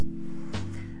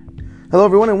Hello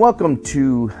everyone and welcome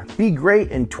to Be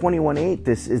Great in 21.8.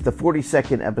 This is the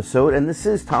 42nd episode and this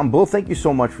is Tom Bull. Thank you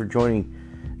so much for joining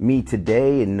me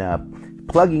today and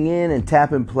plugging in and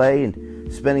tap and play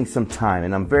and spending some time.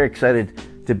 And I'm very excited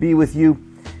to be with you.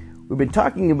 We've been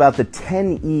talking about the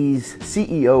 10 E's,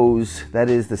 CEOs, that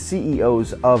is the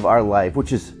CEOs of our life,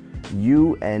 which is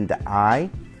you and I.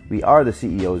 We are the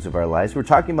CEOs of our lives. We're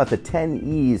talking about the 10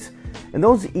 E's. And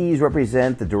those E's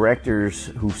represent the directors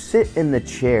who sit in the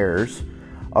chairs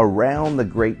around the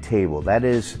great table. That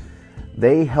is,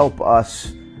 they help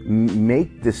us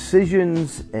make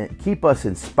decisions, and keep us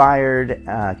inspired,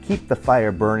 keep the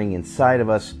fire burning inside of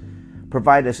us,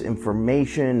 provide us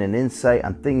information and insight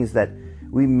on things that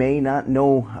we may not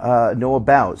know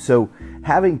about. So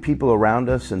having people around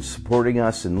us and supporting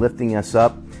us and lifting us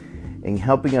up and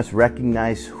helping us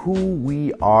recognize who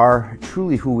we are,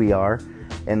 truly who we are,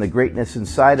 and the greatness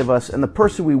inside of us and the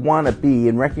person we want to be,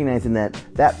 and recognizing that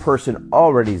that person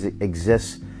already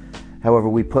exists. However,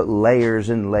 we put layers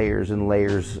and layers and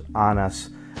layers on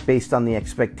us based on the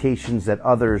expectations that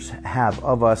others have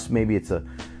of us. Maybe it's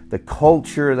the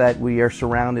culture that we are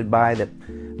surrounded by that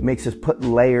makes us put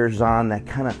layers on, that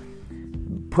kind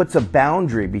of puts a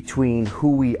boundary between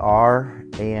who we are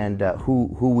and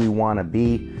who we want to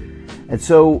be. And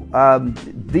so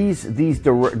these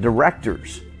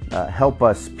directors help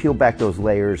us peel back those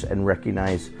layers and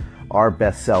recognize our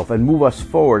best self and move us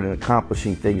forward in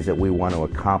accomplishing things that we want to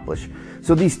accomplish.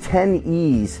 So these 10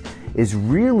 E's is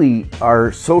really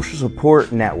our social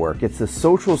support network. It's the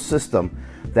social system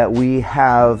that we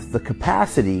have the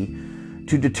capacity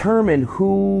to determine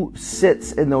who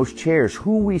sits in those chairs,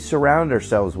 who we surround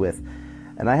ourselves with.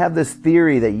 And I have this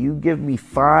theory that you give me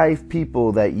 5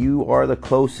 people that you are the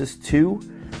closest to,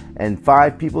 and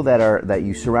 5 people that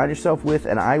you surround yourself with,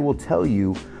 and I will tell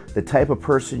you the type of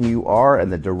person you are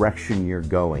and the direction you're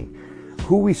going.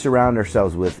 Who we surround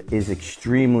ourselves with is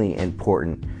extremely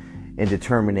important in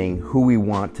determining who we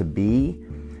want to be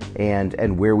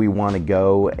and where we want to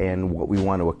go and what we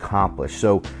want to accomplish.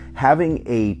 So having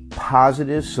a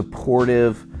positive,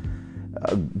 supportive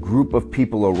group of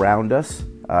people around us,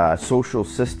 social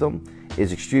system,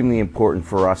 is extremely important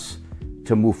for us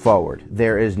to move forward.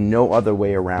 There is no other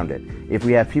way around it. If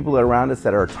we have people around us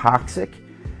that are toxic,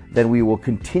 then we will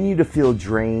continue to feel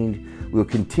drained, we'll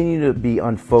continue to be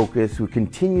unfocused, we'll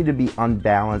continue to be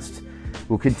unbalanced,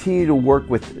 we'll continue to work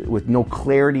with no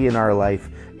clarity in our life.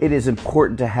 It is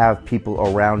important to have people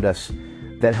around us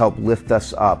that help lift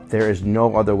us up. There is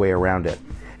no other way around it.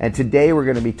 And today we're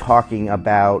going to be talking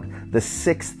about the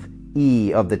 6th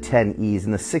E of the 10 E's.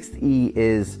 And the 6th E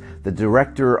is the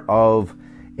director of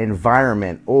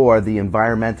environment, or the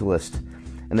environmentalist.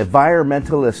 An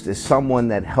environmentalist is someone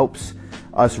that helps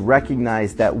us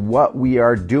recognize that what we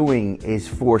are doing is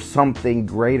for something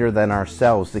greater than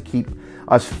ourselves, to keep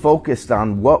us focused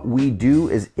on what we do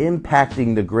is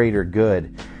impacting the greater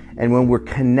good. And when we're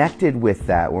connected with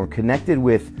that, when we're connected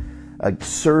with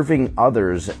serving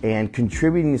others and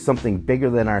contributing to something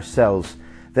bigger than ourselves,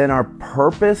 then our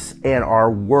purpose and our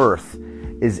worth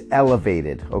is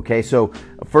elevated. Okay, so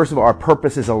first of all, our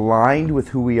purpose is aligned with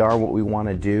who we are, what we want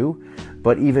to do,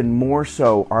 but even more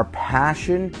so, our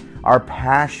passion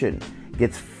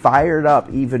gets fired up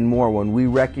even more when we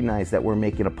recognize that we're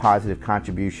making a positive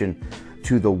contribution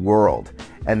to the world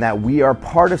and that we are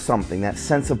part of something. That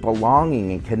sense of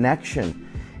belonging and connection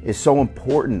is so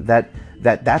important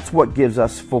that's what gives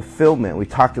us fulfillment. We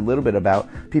talked a little bit about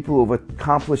people who have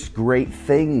accomplished great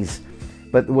things.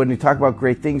 But when we talk about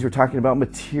great things, we're talking about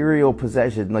material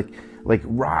possession,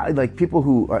 like people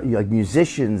who are like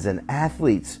musicians and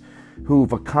athletes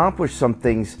who've accomplished some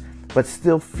things but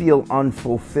still feel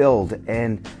unfulfilled.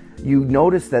 And you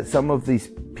notice that some of these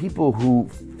people who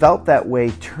felt that way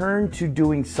turn to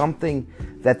doing something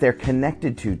that they're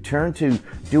connected to, turn to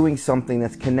doing something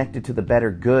that's connected to the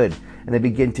better good, and they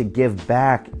begin to give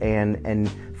back and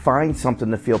find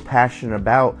something to feel passionate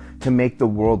about to make the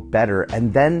world better.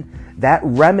 And then that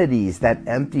remedies that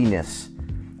emptiness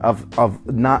of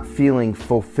not feeling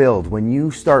fulfilled. When you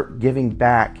start giving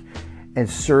back and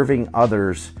serving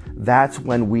others, that's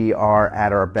when we are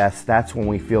at our best. That's when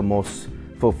we feel most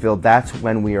fulfilled. That's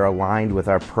when we are aligned with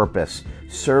our purpose.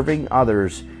 Serving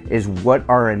others is what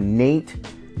our innate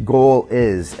goal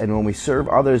is. And when we serve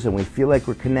others and we feel like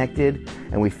we're connected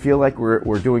and we feel like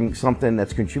we're doing something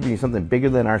that's contributing something bigger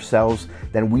than ourselves,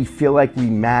 then we feel like we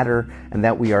matter and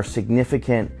that we are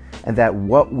significant and that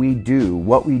what we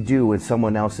do in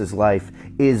someone else's life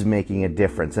is making a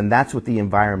difference. And that's what the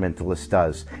environmentalist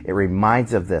does. It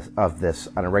reminds of this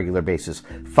on a regular basis.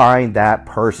 Find that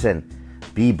person.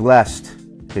 Be blessed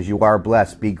because you are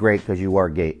blessed. Be great because you are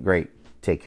great.